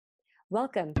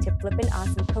Welcome to Flippin'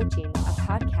 Awesome Coaching, a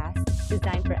podcast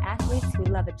designed for athletes who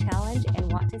love a challenge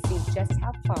and want to see just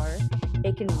how far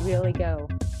they can really go.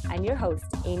 I'm your host,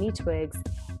 Amy Twiggs,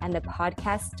 and the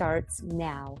podcast starts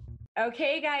now.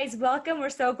 Okay, guys, welcome. We're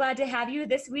so glad to have you.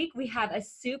 This week, we have a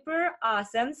super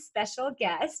awesome special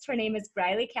guest. Her name is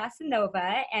Briley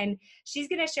Casanova, and she's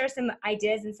going to share some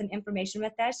ideas and some information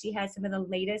with us. She has some of the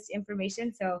latest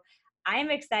information, so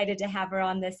I'm excited to have her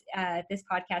on this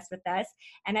podcast with us.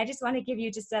 And I just want to give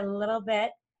you just a little bit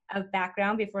of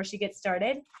background before she gets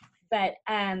started. But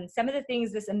some of the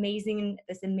things this amazing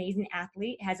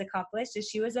athlete has accomplished is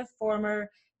she was a former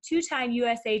two-time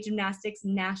USA Gymnastics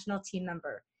national team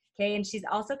member. Okay, and she's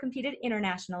also competed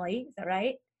internationally. Is that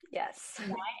right? Yes.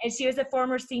 Yeah. And she was a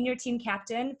former senior team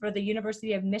captain for the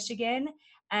University of Michigan.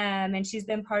 And she's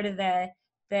been part of the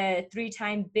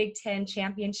three-time Big Ten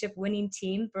championship winning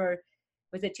team for,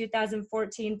 was it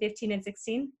 2014, 15, and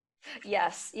 16?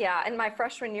 Yes. Yeah. In my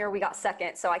freshman year, we got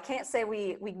second. So I can't say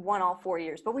we won all 4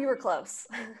 years, but we were close.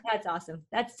 That's awesome.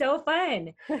 That's so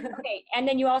fun. Okay. And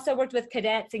then you also worked with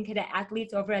cadets and cadet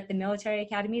athletes over at the military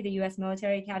academy, the U.S.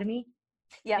 Military Academy.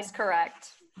 Yes,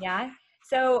 correct. Yeah.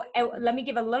 So let me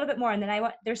give a little bit more. And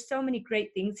then there's so many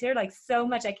great things here, like so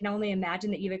much I can only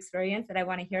imagine that you've experienced that I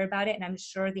want to hear about it. And I'm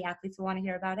sure the athletes will want to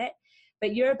hear about it.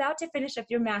 But you're about to finish up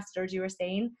your master's, you were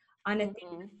saying, on a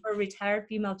theme for retired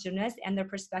female gymnasts and their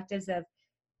perspectives of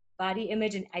body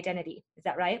image and identity. Is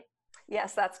that right?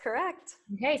 Yes, that's correct.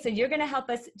 Okay. So you're going to help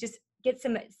us just get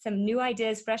some new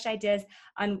ideas, fresh ideas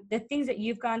on the things that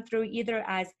you've gone through, either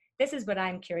as, this is what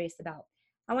I'm curious about.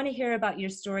 I want to hear about your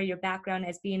story, your background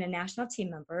as being a national team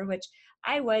member, which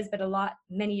I was, but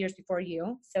many years before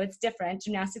you. So it's different.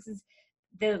 Gymnastics is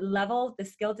the level, the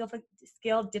skill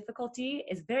difficulty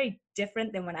is very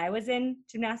different than when I was in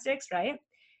gymnastics, right?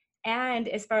 And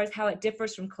as far as how it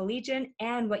differs from collegiate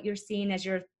and what you're seeing as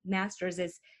your master's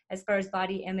is as far as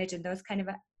body image and those kind of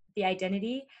the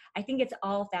identity, I think it's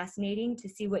all fascinating to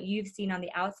see what you've seen on the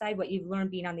outside, what you've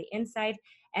learned being on the inside,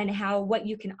 and what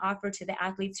you can offer to the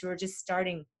athletes who are just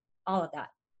starting all of that.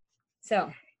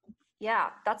 So. Yeah,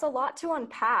 that's a lot to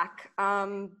unpack.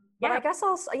 But I guess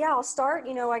I'll start,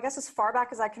 I guess as far back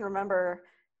as I can remember.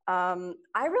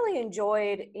 I really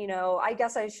enjoyed, I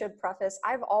guess I should preface,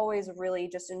 I've always really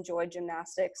just enjoyed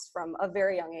gymnastics from a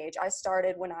very young age. I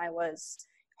started when I was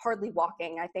hardly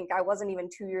walking. I think I wasn't even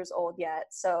 2 years old yet.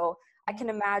 So I can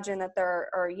imagine that there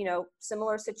are,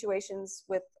 similar situations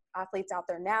with athletes out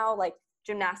there now, like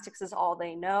gymnastics is all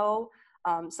they know.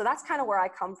 So that's kind of where I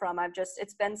come from.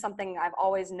 It's been something I've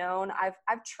always known.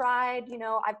 I've tried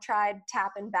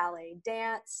tap and ballet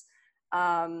dance.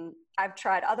 I've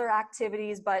tried other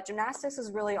activities, but gymnastics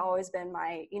has really always been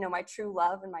my true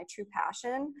love and my true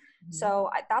passion. Mm-hmm. So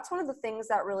that's one of the things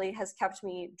that really has kept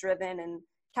me driven and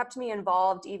kept me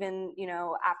involved, even,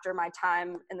 after my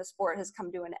time in the sport has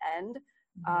come to an end.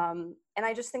 Mm-hmm. And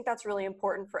I just think that's really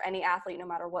important for any athlete, no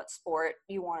matter what sport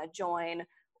you want to join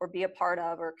or be a part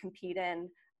of or compete in.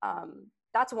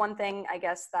 That's one thing, I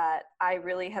guess, that I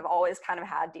really have always kind of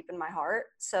had deep in my heart.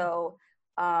 So,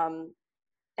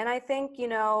 and I think,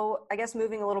 I guess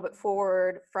moving a little bit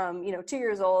forward from, 2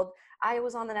 years old, I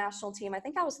was on the national team. I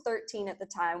think I was 13 at the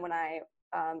time when I,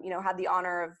 had the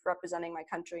honor of representing my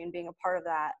country and being a part of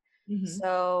that. Mm-hmm.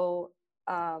 So,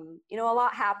 a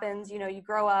lot happens, you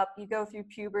grow up, you go through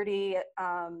puberty.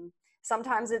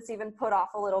 Sometimes it's even put off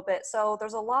a little bit. So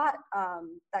there's a lot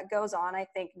that goes on, I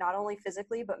think, not only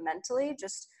physically, but mentally,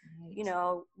 just,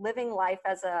 right. Living life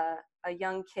as a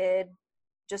young kid,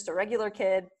 just a regular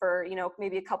kid for,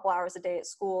 maybe a couple hours a day at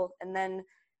school. And then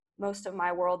most of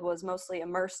my world was mostly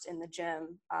immersed in the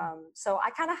gym. So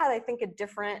I kind of had, I think, a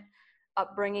different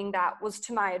upbringing that was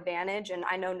to my advantage. And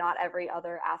I know not every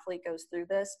other athlete goes through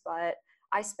this, but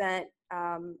I spent,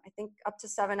 I think, up to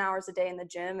 7 hours a day in the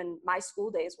gym, and my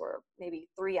school days were maybe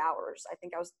 3 hours. I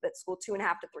think I was at school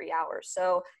 2.5 to 3 hours.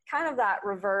 So kind of that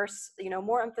reverse,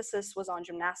 more emphasis was on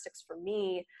gymnastics for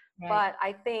me. Right. But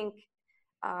I think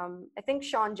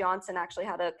Shawn Johnson actually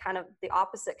had a kind of the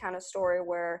opposite kind of story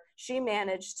where she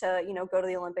managed to, go to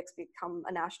the Olympics, become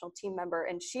a national team member.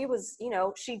 And she was,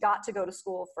 she got to go to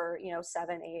school for,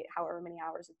 7, 8, however many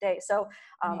hours a day. So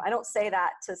I don't say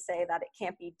that to say that it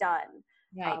can't be done.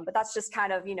 Right. But that's just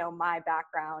kind of, my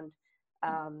background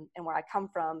and where I come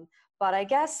from. But I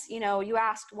guess, you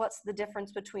asked what's the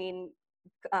difference between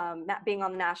being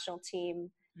on the national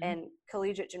team and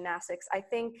collegiate gymnastics. I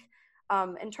think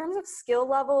in terms of skill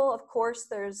level, of course,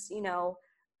 there's,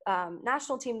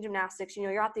 national team gymnastics,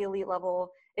 you're at the elite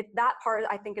level. That part,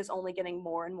 I think, is only getting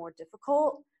more and more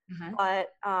difficult. Mm-hmm. But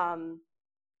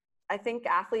I think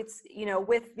athletes,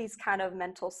 with these kind of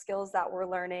mental skills that we're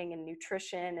learning and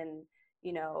nutrition and,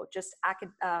 just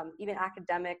even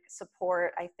academic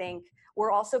support. I think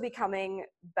we're also becoming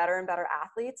better and better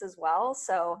athletes as well.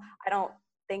 So I don't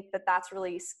think that that's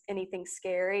really anything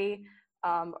scary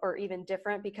or even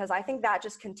different, because I think that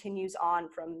just continues on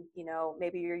from,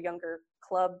 maybe your younger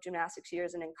club gymnastics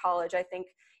years and in college. I think,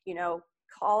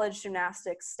 college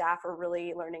gymnastics staff are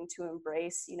really learning to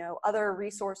embrace, other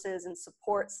resources and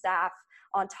support staff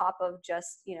on top of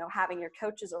just, having your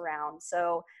coaches around.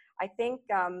 So I think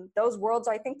those worlds,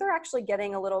 I think they're actually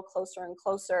getting a little closer and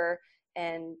closer,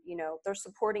 and, they're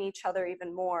supporting each other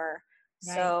even more.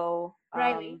 Right. So,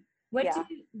 Riley,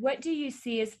 what do you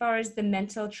see as far as the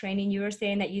mental training? You were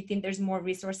saying that you think there's more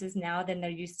resources now than there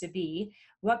used to be.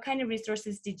 What kind of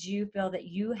resources did you feel that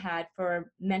you had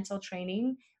for mental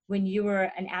training when you were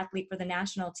an athlete for the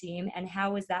national team? And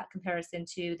how was that comparison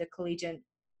to the collegiate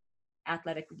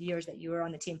athletic years that you were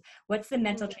on the team? What's the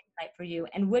mental training like for you?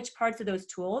 And which parts of those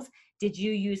tools did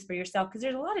you use for yourself? Because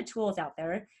there's a lot of tools out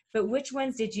there, but which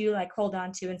ones did you hold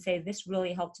on to and say, this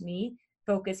really helped me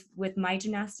focus with my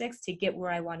gymnastics to get where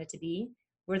I wanted to be?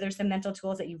 Were there some mental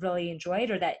tools that you really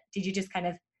enjoyed, or that did you just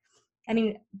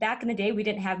back in the day, we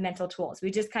didn't have mental tools.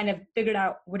 We just kind of figured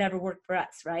out whatever worked for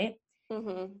us, right?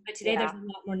 Mm-hmm. But today there's a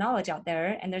lot more knowledge out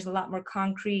there, and there's a lot more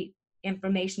concrete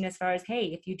information as far as, hey,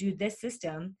 if you do this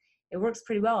system, it works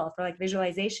pretty well for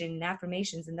visualization and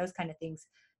affirmations and those kind of things.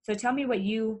 So tell me what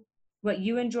you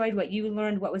enjoyed, what you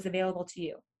learned, what was available to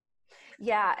you.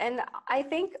 Yeah. And I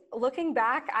think looking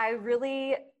back,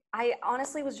 I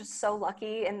honestly was just so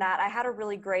lucky in that I had a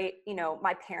really great,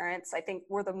 my parents, I think,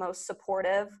 were the most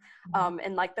supportive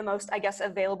and the most, I guess,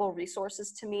 available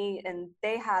resources to me. And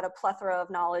they had a plethora of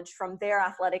knowledge from their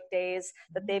athletic days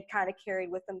that they've kind of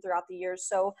carried with them throughout the years.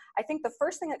 So I think the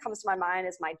first thing that comes to my mind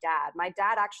is my dad. My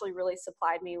dad actually really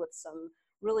supplied me with some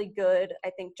really good, I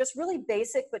think, just really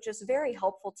basic, but just very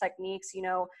helpful techniques.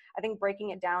 I think breaking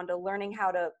it down to learning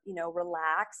how to,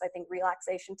 relax. I think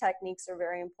relaxation techniques are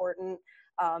very important.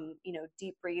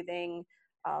 Deep breathing,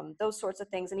 those sorts of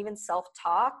things, and even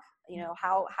self-talk,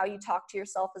 how you talk to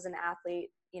yourself as an athlete,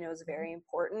 is very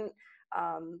important.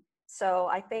 So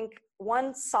I think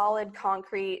one solid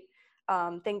concrete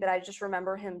thing that I just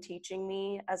remember him teaching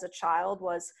me as a child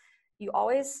was, you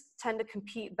always tend to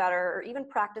compete better or even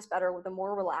practice better with the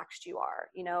more relaxed you are,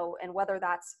 and whether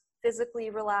that's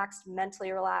physically relaxed,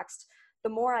 mentally relaxed, the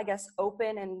more, I guess,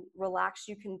 open and relaxed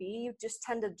you can be, you just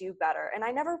tend to do better. And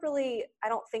I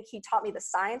don't think he taught me the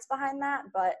science behind that,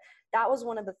 but that was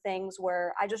one of the things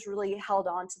where I just really held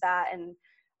on to that. And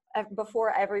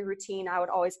before every routine, I would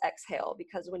always exhale,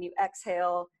 because when you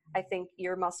exhale, I think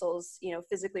your muscles,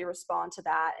 physically respond to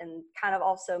that. And kind of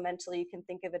also mentally, you can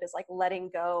think of it as letting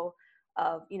go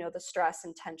of, the stress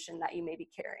and tension that you may be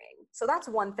carrying. So that's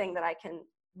one thing that I can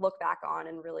look back on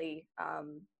and really,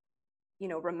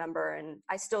 remember. And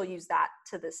I still use that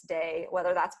to this day,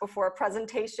 whether that's before a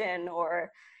presentation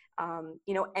or,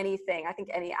 anything. I think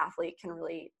any athlete can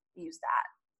really use that.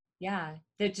 Yeah.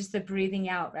 Just the breathing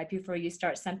out right before you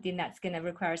start something that's going to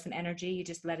require some energy. You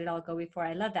just let it all go before.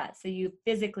 I love that. So you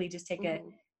physically just take a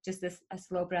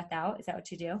slow breath out. Is that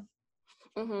what you do?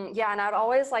 Mm-hmm. Yeah. And I'd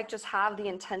always just have the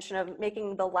intention of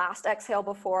making the last exhale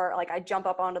before I jump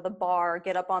up onto the bar,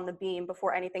 get up on the beam,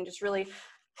 before anything, just really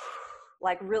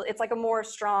really, it's a more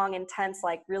strong, intense,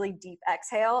 really deep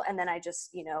exhale. And then I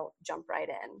just, jump right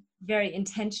in. Very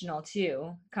intentional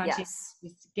too. Conscious, yes.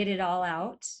 Just get it all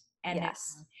out. And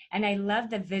yes. And I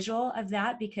love the visual of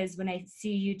that, because when I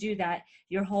see you do that,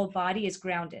 your whole body is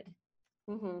grounded.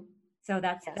 Mm-hmm. So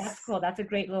that's cool. That's a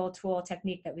great little tool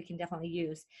technique that we can definitely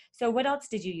use. So what else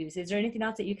did you use? Is there anything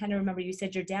else that you kind of remember? You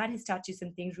said your dad has taught you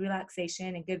some things,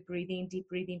 relaxation and good breathing, deep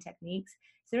breathing techniques.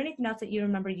 Is there anything else that you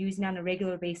remember using on a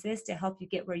regular basis to help you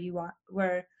get where you are,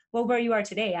 where you are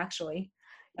today, actually?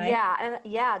 Right?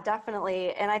 Yeah,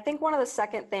 definitely. And I think one of the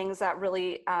second things that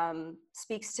really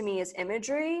speaks to me is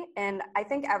imagery. And I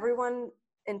think everyone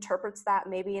interprets that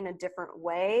maybe in a different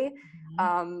way.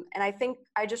 And I think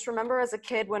I just remember as a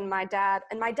kid when my dad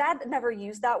never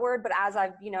used that word, but as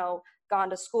I've, gone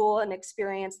to school and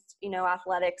experienced,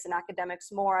 athletics and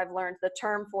academics more, I've learned the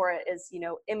term for it is,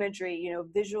 imagery,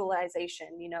 visualization,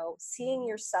 seeing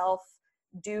yourself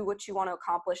do what you want to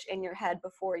accomplish in your head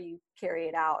before you carry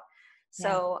it out.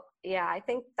 So yeah, I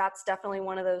think that's definitely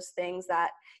one of those things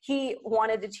that he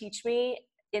wanted to teach me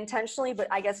intentionally, but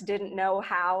I guess didn't know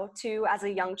how to as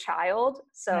a young child.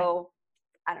 So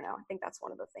I don't know. I think that's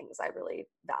one of the things I really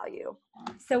value.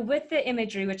 So with the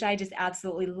imagery, which I just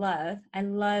absolutely love, I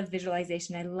love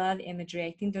visualization. I love imagery.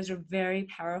 I think those are very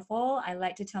powerful. I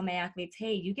like to tell my athletes,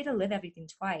 hey, you get to live everything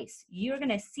twice. You're going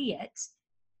to see it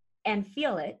and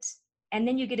feel it, and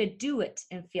then you get to do it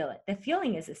and feel it. The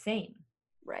feeling is the same.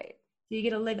 Right. So you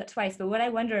get to live it twice. But what I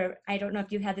wonder, I don't know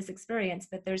if you've had this experience,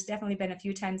 but there's definitely been a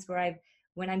few times where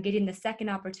when I'm getting the second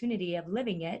opportunity of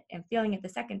living it and feeling it the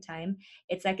second time,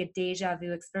 it's like a deja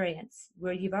vu experience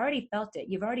where you've already felt it,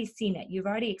 you've already seen it, you've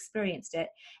already experienced it.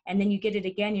 And then you get it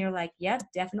again, you're like, yep,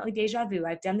 definitely deja vu.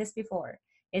 I've done this before.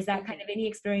 Is that kind of any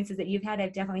experiences that you've had?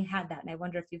 I've definitely had that. And I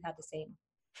wonder if you've had the same.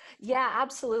 Yeah,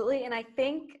 absolutely. And I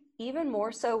think even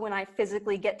more so when I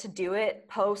physically get to do it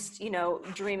post,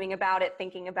 dreaming about it,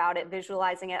 thinking about it,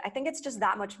 visualizing it, I think it's just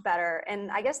that much better. And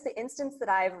I guess the instance that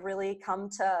I've really come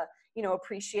to,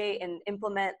 appreciate and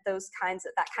implement that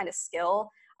kind of skill,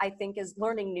 I think is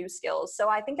learning new skills. So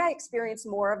I think I experienced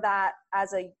more of that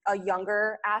as a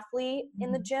younger athlete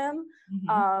in the gym.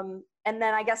 Mm-hmm. And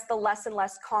then I guess the less and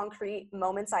less concrete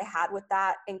moments I had with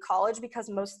that in college, because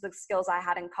most of the skills I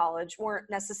had in college weren't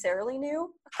necessarily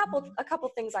new. A couple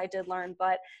things I did learn,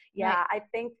 but yeah, Right. I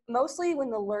think mostly when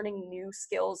the learning new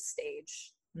skills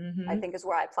stage, I Mm-hmm. think is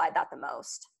where I applied that the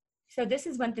most. So this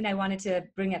is one thing I wanted to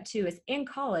bring up too, is in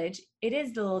college, it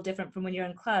is a little different from when you're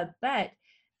in club, but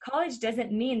college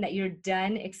doesn't mean that you're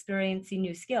done experiencing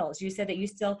new skills. You said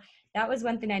that that was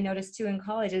one thing I noticed too in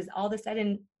college, is all of a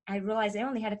sudden I realized I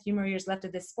only had a few more years left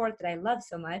of this sport that I love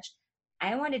so much.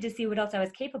 I wanted to see what else I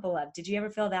was capable of. Did you ever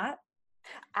feel that?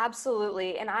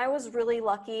 Absolutely. And I was really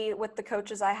lucky with the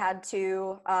coaches I had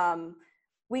too.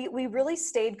 We really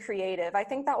stayed creative. I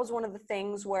think that was one of the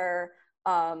things where,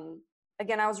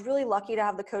 again, I was really lucky to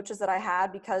have the coaches that I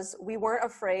had, because we weren't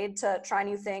afraid to try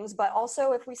new things. But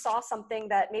also, if we saw something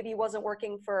that maybe wasn't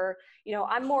working for,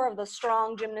 I'm more of the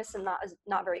strong gymnast and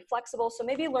not very flexible. So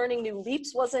maybe learning new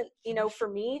leaps wasn't, for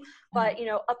me, but,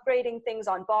 upgrading things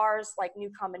on bars, like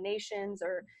new combinations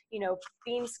or,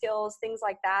 beam skills, things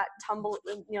like that,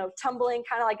 tumbling,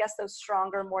 kind of, I guess, those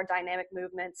stronger, more dynamic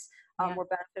movements Yeah. were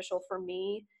beneficial for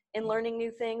me in learning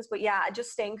new things. But yeah,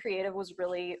 just staying creative was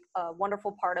really a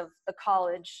wonderful part of the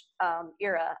college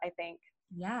era, I think.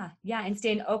 Yeah, yeah, and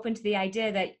staying open to the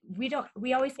idea that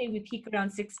we always say we peak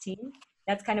around 16.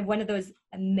 That's kind of one of those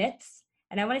myths.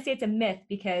 And I want to say it's a myth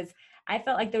because I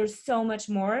felt like there was so much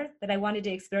more that I wanted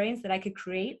to experience that I could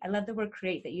create. I love the word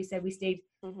create that you said.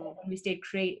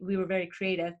 Mm-hmm. We were very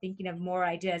creative, thinking of more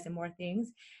ideas and more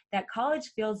things. That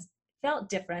college felt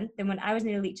different than when I was an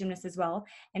elite gymnast as well.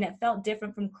 And it felt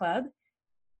different from club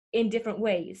in different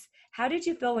ways. How did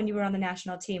you feel when you were on the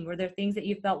national team? Were there things that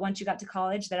you felt once you got to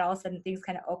college that all of a sudden things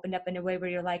kind of opened up in a way where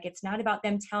you're like, it's not about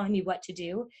them telling me what to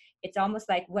do. It's almost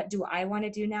like, what do I want to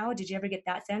do now? Did you ever get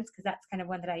that sense? Because that's kind of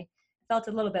one that I felt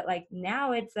a little bit like.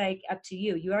 Now it's like up to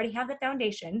you. You already have the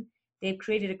foundation. They've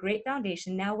created a great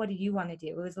foundation. Now what do you want to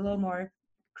do? It was a little more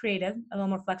creative, a little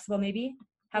more flexible maybe.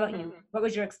 How about you? What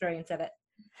was your experience of it?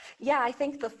 Yeah, I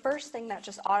think the first thing that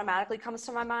just automatically comes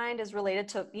to my mind is related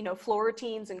to, floor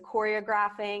routines and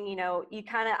choreographing.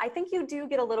 I think you do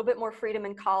get a little bit more freedom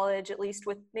in college, at least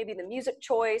with maybe the music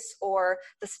choice or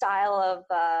the style of,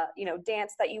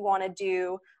 dance that you want to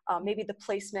do, maybe the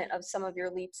placement of some of your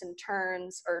leaps and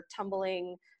turns or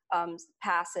tumbling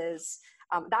passes.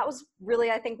 That was really,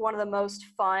 I think, one of the most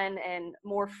fun and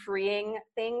more freeing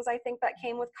things I think that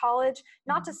came with college.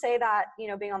 Not to say that,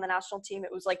 being on the national team,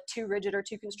 it was like too rigid or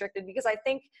too constricted, because I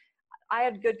think I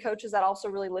had good coaches that also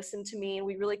really listened to me, and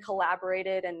we really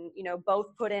collaborated and, both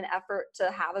put in effort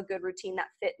to have a good routine that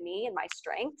fit me and my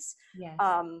strengths. Yes.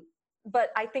 But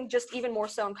I think just even more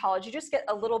so in college, you just get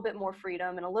a little bit more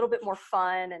freedom and a little bit more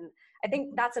fun. And I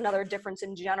think that's another difference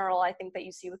in general, I think, that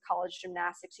you see with college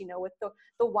gymnastics, with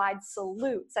the wide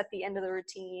salutes at the end of the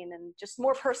routine, and just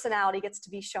more personality gets to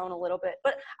be shown a little bit.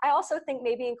 But I also think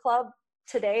maybe in club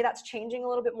today, that's changing a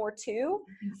little bit more too.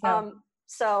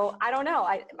 So I don't know.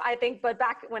 I think, but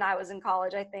back when I was in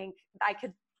college, I think I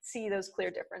could see those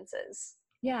clear differences.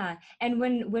 Yeah. And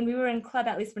when we were in club,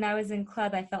 at least when I was in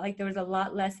club, I felt like there was a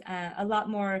lot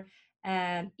more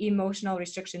emotional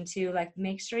restriction too. Like,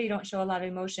 make sure you don't show a lot of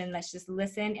emotion. Let's just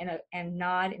listen and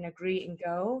nod and agree and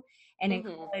go. And in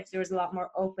college, there was a lot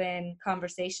more open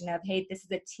conversation of, hey, this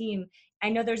is a team. I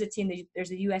know there's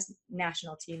a U.S.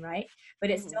 national team, right?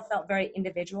 But it still felt very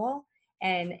individual.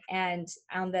 And in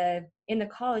the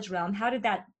college realm, how did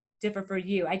that differ for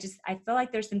you? I feel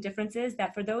like there's some differences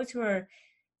that for those who are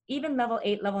even level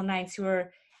 8, level 9s who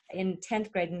are in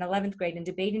 10th grade and 11th grade and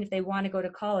debating if they want to go to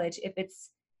college, if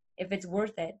it's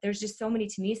worth it. There's just so many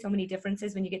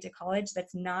differences when you get to college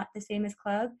that's not the same as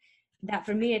club, that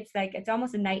for me, it's like, it's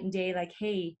almost a night and day. Like,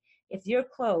 hey, if you're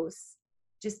close,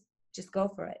 just go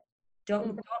for it.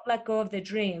 Don't let go of the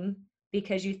dream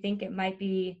because you think it might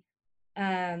be,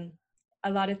 a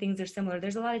lot of things are similar.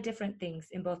 There's a lot of different things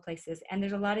in both places. And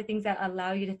there's a lot of things that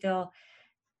allow you to feel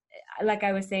like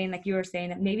I was saying, like you were saying,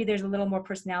 that maybe there's a little more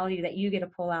personality that you get to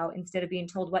pull out instead of being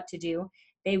told what to do.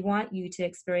 They want you to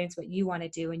experience what you want to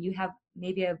do, and you have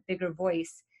maybe a bigger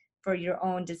voice for your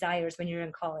own desires when you're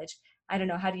in college. I don't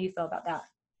know. How do you feel about that?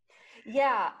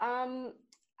 Yeah,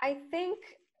 I think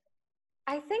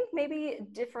I think maybe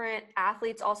different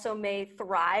athletes also may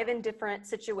thrive in different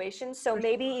situations. So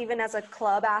maybe even as a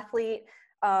club athlete,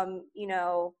 you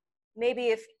know, maybe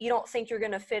if you don't think you're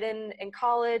going to fit in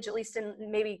college, at least in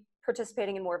maybe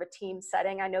participating in more of a team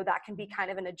setting, I know that can be kind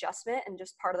of an adjustment and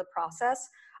just part of the process.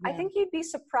 I Yeah. think you'd be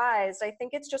surprised. I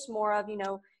think it's just more of,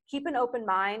 keep an open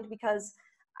mind, because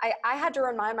I had to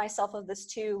remind myself of this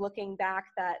too, looking back,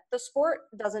 that the sport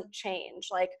doesn't change.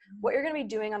 Like, what you're going to be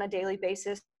doing on a daily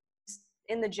basis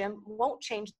in the gym won't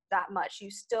change that much. You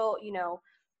still,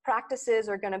 practices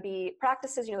are going to be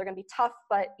practices, they're going to be tough,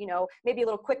 but, maybe a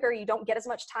little quicker. You don't get as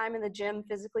much time in the gym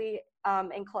physically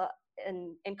in club,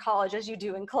 in college, as you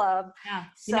do in club. Yeah.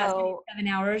 You're not spending So, 7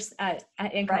 hours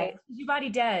in college. right. Your body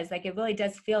does, like, it really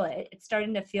does feel it. It's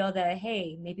starting to feel the,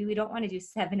 hey, maybe we don't want to do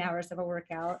 7 hours of a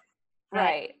workout. Uh,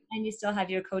 Right. and you still have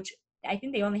your coach. I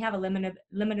think they only have a limited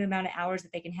amount of hours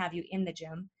that they can have you in the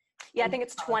gym. Yeah, I think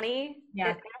it's 20. Yeah.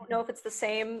 I don't know if it's the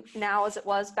same now as it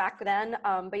was back then.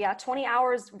 But yeah, 20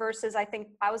 hours versus, I think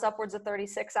I was upwards of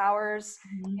 36 hours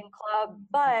Mhm. in club.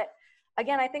 But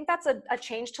again, I think that's a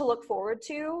change to look forward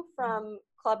to from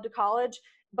club to college.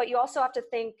 But you also have to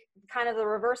think kind of the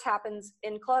reverse happens.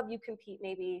 In club, you compete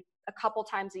maybe a couple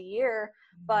times a year,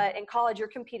 but in college, you're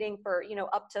competing for,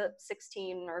 up to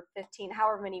 16 or 15,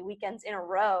 however many weekends in a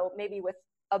row, maybe with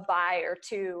a bye or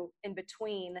two in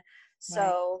between. Right.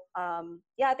 So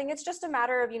yeah, I think it's just a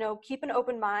matter of, keep an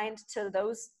open mind to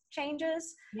those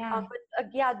changes, Yeah. but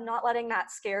yeah, not letting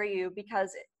that scare you,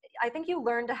 because I think you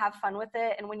learn to have fun with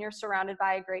it. And when you're surrounded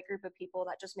by a great group of people,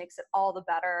 that just makes it all the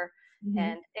better.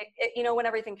 Mhm. And when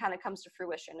everything kind of comes to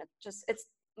fruition, it's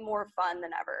more fun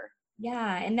than ever.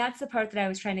 Yeah, and that's the part that I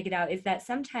was trying to get out, is that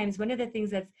sometimes one of the things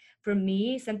that's, for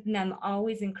me, something I'm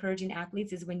always encouraging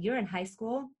athletes is, when you're in high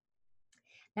school,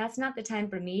 that's not the time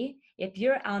for me. If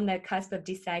you're on the cusp of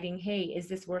deciding, hey, is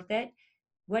this worth it?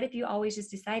 What if you always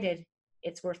just decided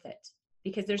it's worth it?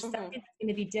 Because there's something Mm-hmm. that's going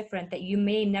to be different that you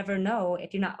may never know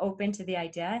if you're not open to the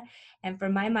idea. And for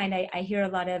my mind, I hear a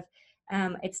lot of,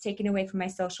 it's taken away from my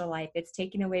social life. It's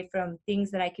taken away from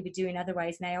things that I could be doing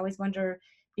otherwise. And I always wonder,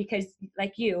 because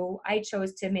like you, I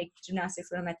chose to make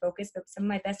gymnastics one of my focus, but some of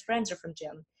my best friends are from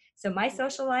gym. So my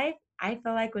social life, I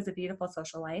feel like, was a beautiful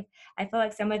social life. I feel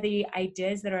like some of the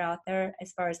ideas that are out there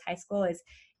as far as high school is,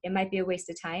 it might be a waste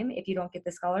of time if you don't get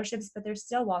the scholarships, but there's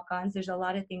still walk-ons. There's a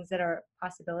lot of things that are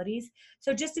possibilities.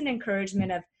 So just an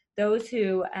encouragement of those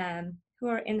who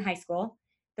are in high school.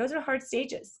 Those are hard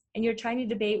stages, and you're trying to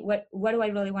debate, what do I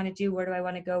really want to do? Where do I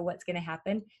want to go? What's going to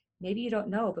happen? Maybe you don't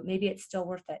know, but maybe it's still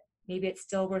worth it. Maybe it's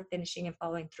still worth finishing and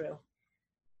following through.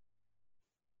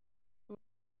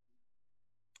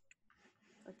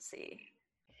 Let's see.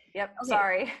 Yep. Okay.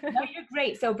 Sorry. No, you're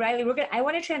great. So Briley, I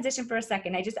want to transition for a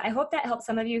second. I hope that helps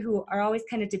some of you who are always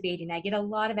kind of debating. I get a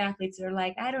lot of athletes that are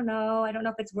like, I don't know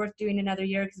if it's worth doing another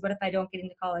year, because what if I don't get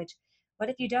into college? What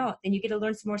if you don't? Then you get to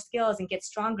learn some more skills and get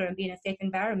stronger and be in a safe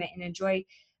environment and enjoy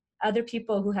other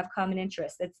people who have common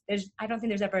interests. I don't think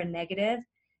there's ever a negative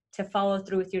to follow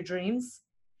through with your dreams,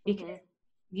 because Mm-hmm.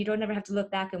 you don't ever have to look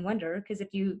back and wonder, because if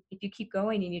you keep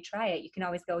going and you try it, you can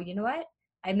always go, you know what?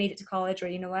 I made it to college, or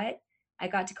you know what? I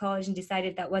got to college and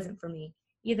decided that wasn't for me.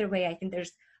 Either way, I think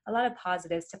there's a lot of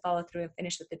positives to follow through and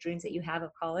finish with the dreams that you have of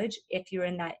college, if you're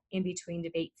in that in-between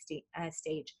debate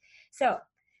stage. So,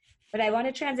 but I want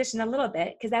to transition a little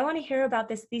bit, because I want to hear about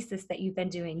this thesis that you've been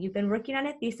doing. You've been working on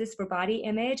a thesis for body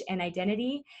image and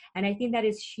identity, and I think that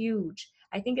is huge.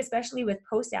 I think especially with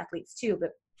post athletes too,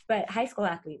 but high school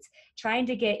athletes trying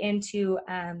to get into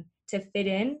to fit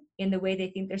in the way they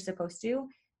think they're supposed to,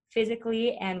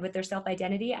 physically and with their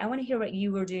self-identity. I want to hear what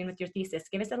you were doing with your thesis.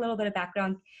 Give us a little bit of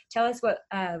background. Tell us what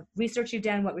research you've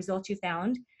done, what results you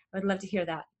found. I would love to hear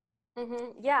that.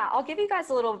 Mm-hmm. Yeah, I'll give you guys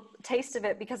a little taste of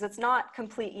it, because it's not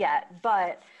complete yet.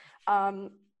 But,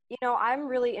 I'm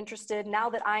really interested, now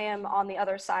that I am on the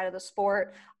other side of the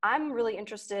sport. I'm really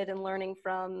interested in learning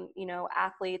from,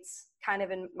 athletes kind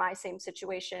of in my same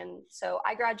situation. So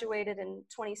I graduated in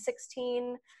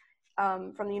 2016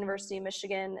 from the University of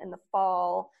Michigan in the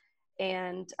fall.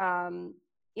 And,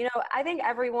 I think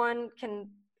everyone can,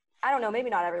 I don't know, maybe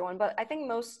not everyone, but I think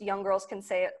most young girls can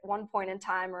say at one point in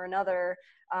time or another,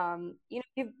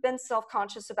 you've been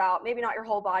self-conscious about maybe not your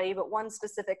whole body, but one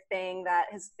specific thing that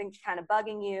has been kind of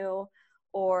bugging you,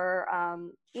 or,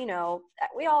 you know,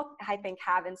 we all, I think,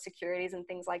 have insecurities and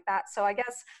things like that. So I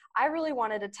guess I really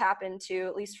wanted to tap into,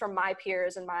 at least from my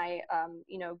peers and my,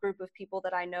 you know, group of people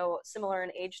that I know similar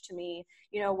in age to me,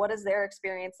 you know, what is their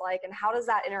experience like, and how does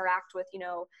that interact with, you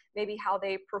know, maybe how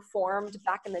they performed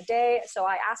back in the day. So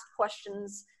I asked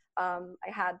questions. I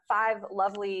had 5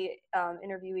 lovely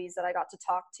interviewees that I got to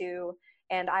talk to,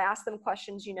 and I asked them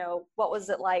questions, you know, what was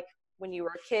it like when you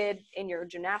were a kid in your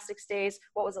gymnastics days?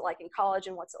 What was it like in college,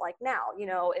 and what's it like now? You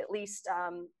know, at least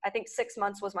I think 6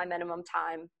 months was my minimum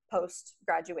time post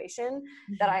graduation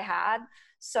that I had.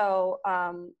 So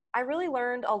I really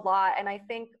learned a lot, and I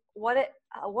think what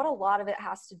a lot of it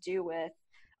has to do with,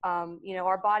 you know,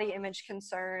 our body image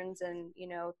concerns and, you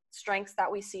know, strengths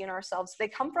that we see in ourselves. They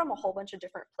come from a whole bunch of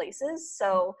different places.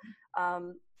 So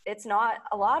it's not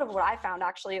a lot of what I found,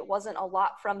 actually. It wasn't a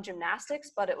lot from gymnastics,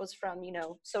 but it was from, you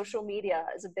know, social media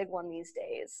is a big one these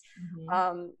days.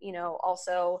 You know,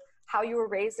 also how you were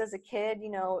raised as a kid,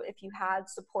 you know, if you had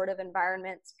supportive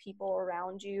environments, people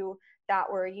around you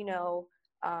that were,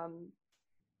 I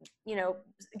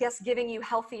guess giving you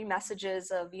healthy messages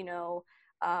of,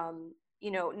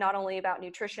 not only about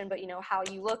nutrition, but, you know, how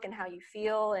you look and how you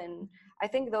feel. And I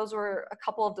think those were a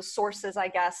couple of the sources, I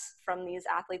guess, from these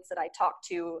athletes that I talked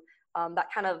to,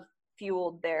 that kind of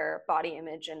fueled their body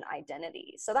image and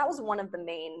identity. So that was one of the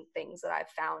main things that I've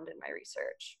found in my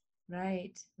research.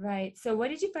 Right, right. So what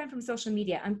did you find from social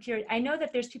media? I'm curious. I know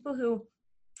that there's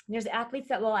athletes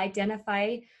that will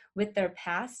identify with their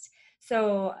past.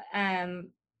 So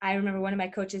I remember one of my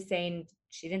coaches saying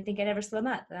she didn't think I'd ever slim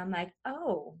up. And I'm like,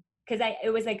 oh, because it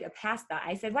was like a past thought.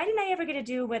 I said, why didn't I ever get to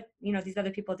do what, these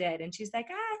other people did? And she's like,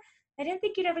 I didn't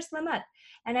think you'd ever slim up.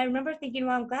 And I remember thinking,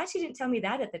 well, I'm glad she didn't tell me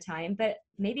that at the time, but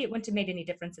maybe it wouldn't have made any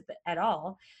difference at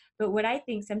all. But what I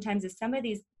think sometimes is some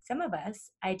of us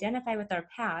identify with our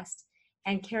past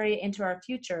and carry it into our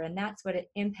future. And that's what it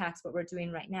impacts what we're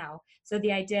doing right now. So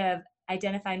the idea of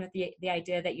identifying with the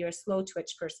idea that you're a slow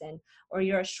twitch person, or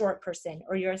you're a short person,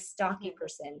 or you're a stocky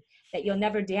person, that you'll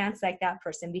never dance like that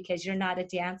person because you're not a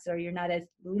dancer, you're not a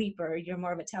leaper, you're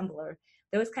more of a tumbler.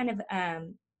 Those kind of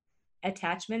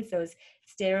attachments, those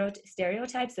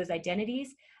stereotypes, those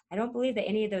identities, I don't believe that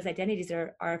any of those identities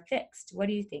are fixed. What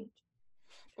do you think?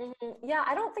 Yeah,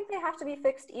 I don't think they have to be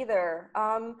fixed either.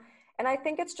 And I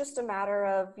think it's just a matter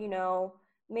of,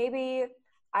 maybe,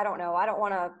 I don't know, I don't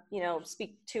want to,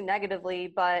 speak too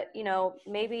negatively, but,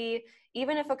 maybe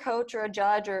even if a coach or a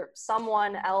judge or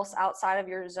someone else outside of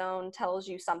your zone tells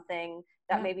you something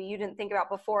that maybe you didn't think about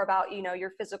before about,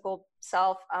 your physical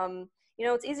self,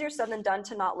 it's easier said than done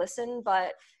to not listen,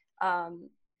 but,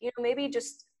 maybe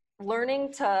just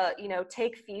learning to,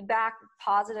 take feedback,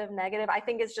 positive, negative, I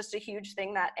think is just a huge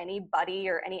thing that anybody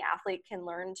or any athlete can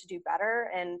learn to do better.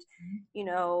 And,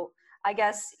 I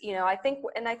guess, I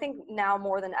think now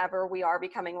more than ever, we are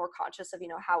becoming more conscious of,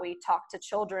 how we talk to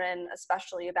children,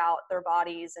 especially about their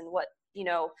bodies and what,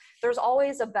 there's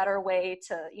always a better way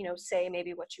to, say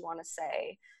maybe what you want to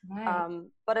say. Right.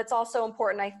 But it's also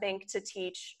important, I think, to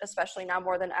teach, especially now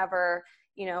more than ever,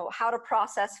 how to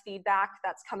process feedback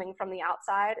that's coming from the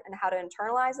outside and how to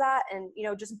internalize that and,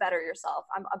 just better yourself.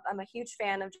 I'm a huge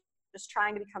fan of just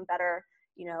trying to become better,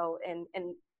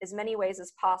 in as many ways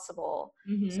as possible.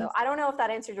 Mm-hmm. So I don't know if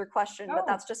that answered your question, but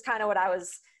that's just kind of what I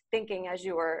was thinking as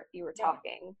you were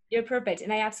talking. You're perfect.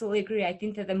 And I absolutely agree. I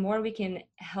think that the more we can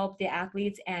help the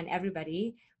athletes and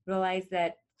everybody realize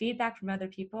that feedback from other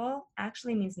people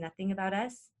actually means nothing about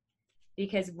us,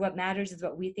 because what matters is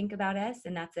what we think about us,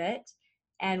 and that's it.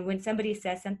 And when somebody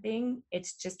says something,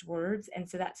 it's just words. And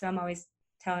so that's what I'm always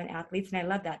telling athletes. And I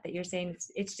love that you're saying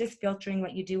it's just filtering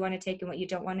what you do want to take and what you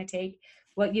don't want to take,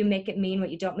 what you make it mean,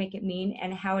 what you don't make it mean,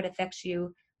 and how it affects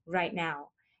you right now.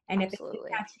 And Absolutely. If it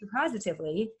impacts you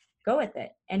positively, go with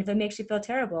it. And if it makes you feel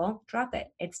terrible, drop it.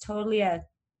 It's totally a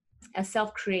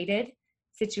self-created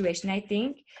situation. I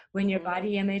think when your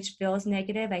body image feels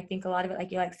negative, I think a lot of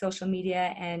it, like social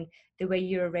media and the way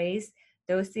you were raised,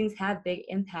 those things have big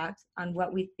impact on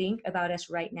what we think about us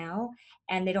right now,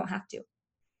 and they don't have to.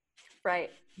 Right.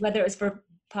 Whether it's for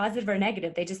positive or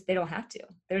negative, they don't have to.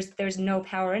 There's no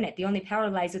power in it. The only power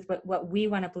lies with what we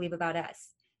want to believe about us.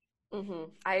 Mm-hmm.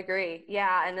 I agree.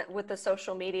 Yeah. And with the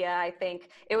social media, I think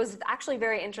it was actually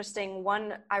very interesting.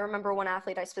 I remember one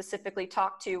athlete I specifically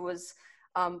talked to was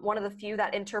one of the few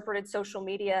that interpreted social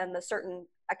media and the certain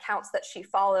accounts that she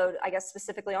followed, I guess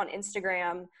specifically on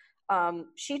Instagram.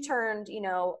 She turned,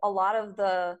 a lot of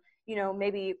the,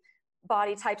 maybe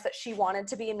body types that she wanted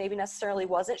to be and maybe necessarily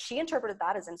wasn't, she interpreted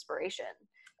that as inspiration.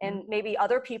 And maybe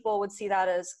other people would see that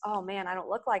as, oh man, I don't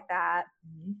look like that.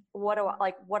 What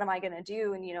am I going to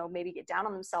do? And, maybe get down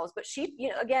on themselves. But she,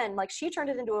 again, like she turned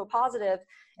it into a positive,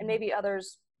 and maybe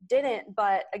others didn't.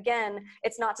 But again,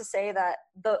 it's not to say that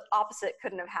the opposite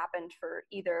couldn't have happened for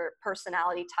either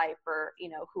personality type or,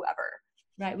 whoever.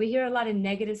 Right. We hear a lot of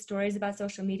negative stories about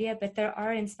social media, but there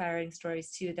are inspiring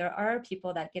stories too. There are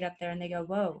people that get up there and they go,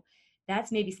 whoa,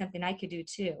 that's maybe something I could do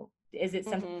too. Is it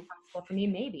something possible for me?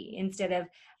 Maybe. Instead of,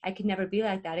 I could never be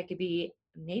like that, it could be,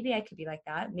 maybe I could be like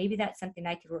that. Maybe that's something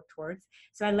I could work towards.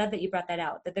 So I love that you brought that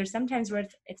out, that there's sometimes where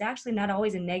it's actually not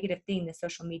always a negative thing, the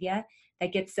social media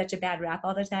that gets such a bad rap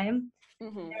all the time. There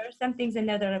are some things in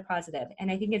there that are positive. And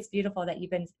I think it's beautiful that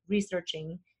you've been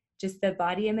researching just the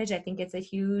body image. I think it's a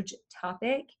huge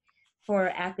topic for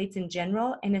athletes in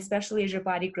general, and especially as your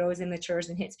body grows and matures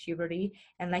and hits puberty.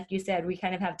 And like you said, we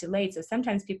kind of have delayed. So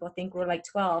sometimes people think we're like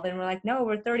 12 and we're like, no,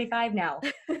 we're 35 now.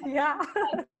 Yeah.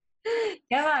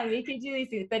 Come on, we can do these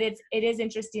things. But it is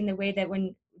interesting the way that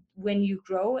when you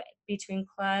grow between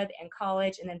club and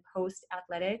college and then post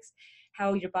athletics,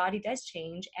 how your body does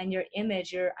change, and your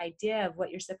image, your idea of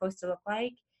what you're supposed to look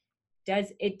like,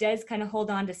 does kind of hold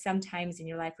on to some times in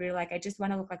your life where you're like, I just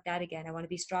want to look like that again. I want to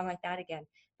be strong like that again.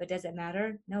 But does it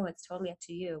matter? No, it's totally up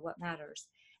to you what matters.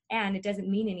 And it doesn't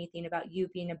mean anything about you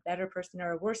being a better person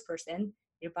or a worse person.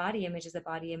 Your body image is a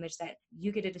body image that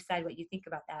you get to decide what you think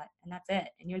about that. And that's it.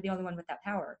 And you're the only one with that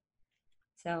power.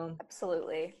 So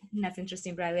absolutely. That's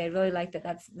interesting, Bradley. I really like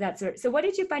that. So what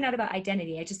did you find out about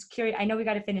identity? I just curious. I know we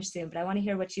got to finish soon, but I want to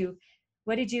hear what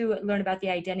did you learn about the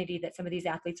identity that some of these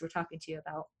athletes were talking to you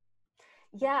about?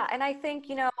 Yeah. And I think,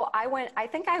 I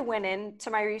think I went into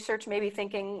my research maybe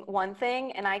thinking one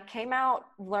thing, and I came out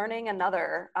learning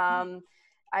another.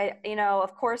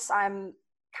 Of course I'm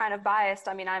kind of biased.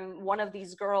 I mean, I'm one of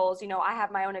these girls, I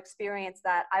have my own experience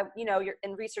that you're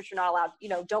in research, you're not allowed,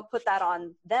 don't put that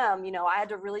on them. I had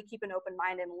to really keep an open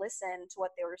mind and listen to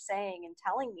what they were saying and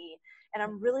telling me. And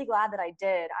I'm really glad that I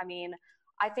did. I mean,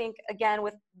 I think again,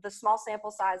 with the small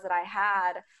sample size that I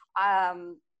had,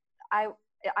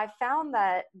 I found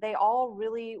that they all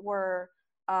really were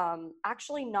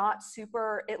actually not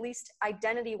super, at least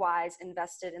identity wise,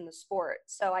 invested in the sport.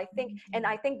 So I think, and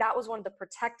I think that was one of the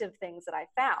protective things that I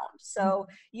found. So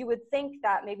you would think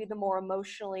that maybe the more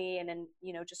emotionally and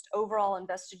just overall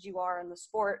invested you are in the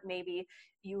sport, maybe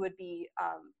you would be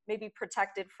maybe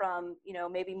protected from,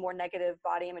 maybe more negative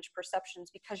body image perceptions,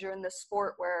 because you're in this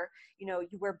sport where, you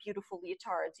wear beautiful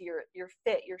leotards, you're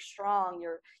fit, you're strong,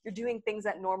 you're doing things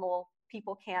that normal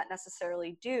people can't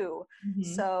necessarily do.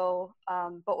 So,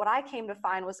 but what I came to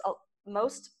find was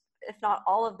most, if not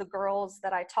all of the girls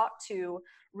that I talked to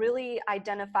really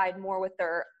identified more with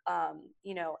their,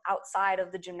 outside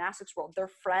of the gymnastics world, their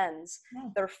friends,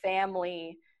 their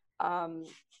family.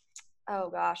 Oh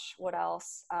gosh, what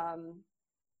else?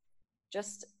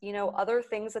 Just, other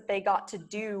things that they got to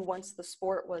do once the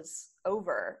sport was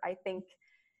over. I think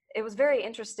it was very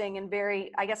interesting and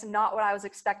very, I guess, not what I was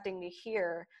expecting to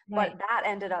hear, but that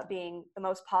ended up being the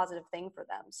most positive thing for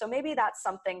them. So maybe that's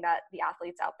something that the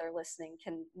athletes out there listening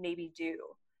can maybe do.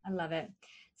 I love it.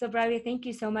 So Bradley, thank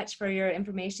you so much for your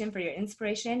information, for your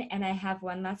inspiration. And I have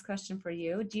one last question for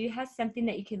you. Do you have something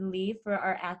that you can leave for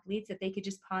our athletes that they could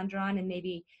just ponder on and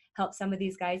maybe help some of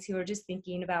these guys who are just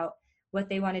thinking about what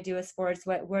they want to do with sports,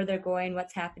 where they're going,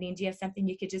 what's happening? Do you have something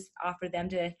you could just offer them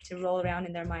to roll around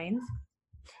in their minds?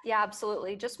 Yeah,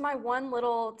 absolutely. Just my one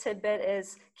little tidbit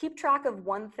is keep track of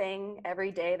one thing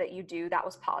every day that you do that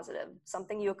was positive,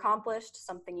 something you accomplished,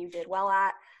 something you did well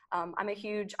at. I'm a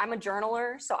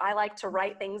journaler, so I like to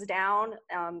write things down.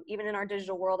 Even in our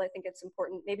digital world, I think it's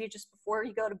important. Maybe just before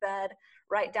you go to bed,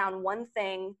 write down one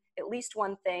thing, at least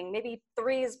one thing. Maybe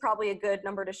 3 is probably a good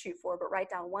number to shoot for, but write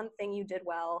down one thing you did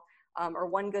well, or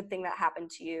one good thing that happened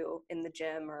to you in the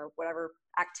gym or whatever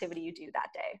activity you do that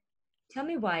day. Tell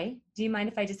me why. Do you mind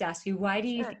if I just ask you, why do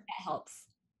you think that helps?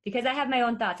 Because I have my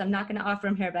own thoughts. I'm not going to offer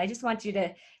them here, but I just want you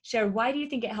to share, why do you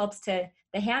think it helps to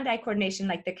the hand-eye coordination,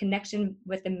 like the connection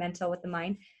with the mental, with the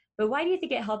mind, but why do you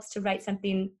think it helps to write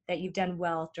something that you've done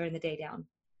well during the day down?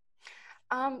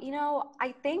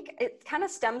 I think it kind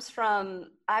of stems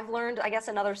from, I've learned, I guess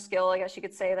another skill, I guess you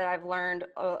could say, that I've learned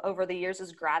over the years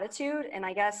is gratitude. And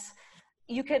I guess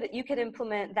you could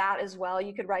implement that as well.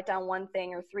 You could write down one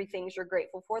thing or 3 things you're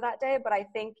grateful for that day. But I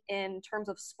think in terms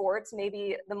of sports,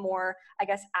 maybe the more, I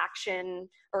guess, action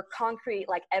or concrete,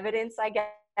 like evidence, I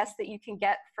guess, that you can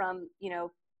get from,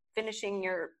 finishing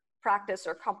your practice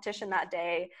or competition that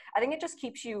day, I think it just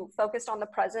keeps you focused on the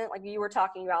present. Like you were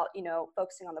talking about,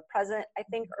 focusing on the present, I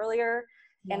think earlier.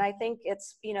 Yeah. And I think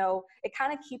it's, it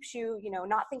kind of keeps you,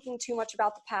 not thinking too much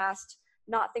about the past,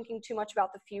 not thinking too much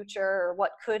about the future or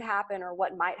what could happen or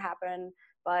what might happen,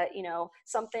 but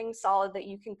something solid that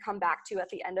you can come back to at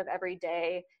the end of every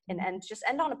day and just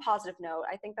end on a positive note.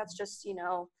 I think that's just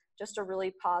just a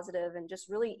really positive and just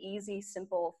really easy,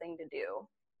 simple thing to do.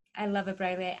 I love it,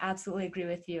 Briley. I absolutely agree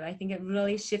with you. I think it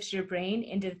really shifts your brain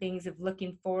into things of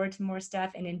looking forward to more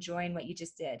stuff and enjoying what you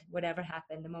just did, whatever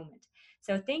happened in the moment.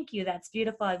 So thank you. That's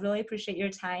beautiful. I really appreciate your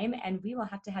time, and we will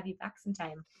have to have you back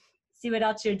sometime. See what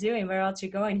else you're doing, where else you're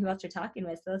going, who else you're talking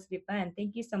with. So this will be fun.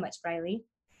 Thank you so much, Briley.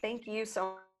 Thank you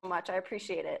so much. I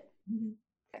appreciate it.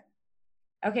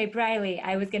 Okay, Briley,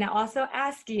 I was going to also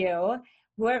ask you,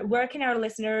 where can our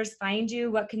listeners find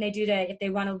you? What can they do if they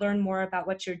want to learn more about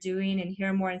what you're doing and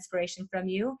hear more inspiration from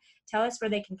you? Tell us where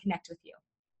they can connect with you.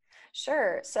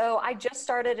 Sure. So I just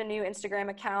started a new Instagram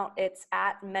account. It's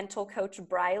at Mental Coach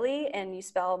Briley, and you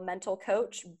spell Mental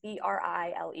Coach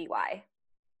Briley.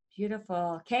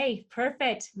 Beautiful. Okay,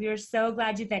 perfect. We are so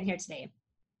glad you've been here today.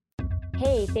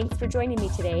 Hey, thanks for joining me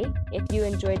today. If you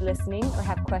enjoyed listening or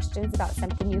have questions about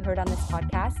something you heard on this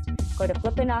podcast, go to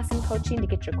Flippin' Awesome Coaching to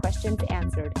get your questions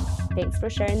answered. Thanks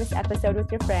for sharing this episode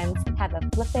with your friends. Have a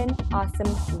flippin'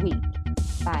 awesome week.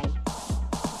 Bye.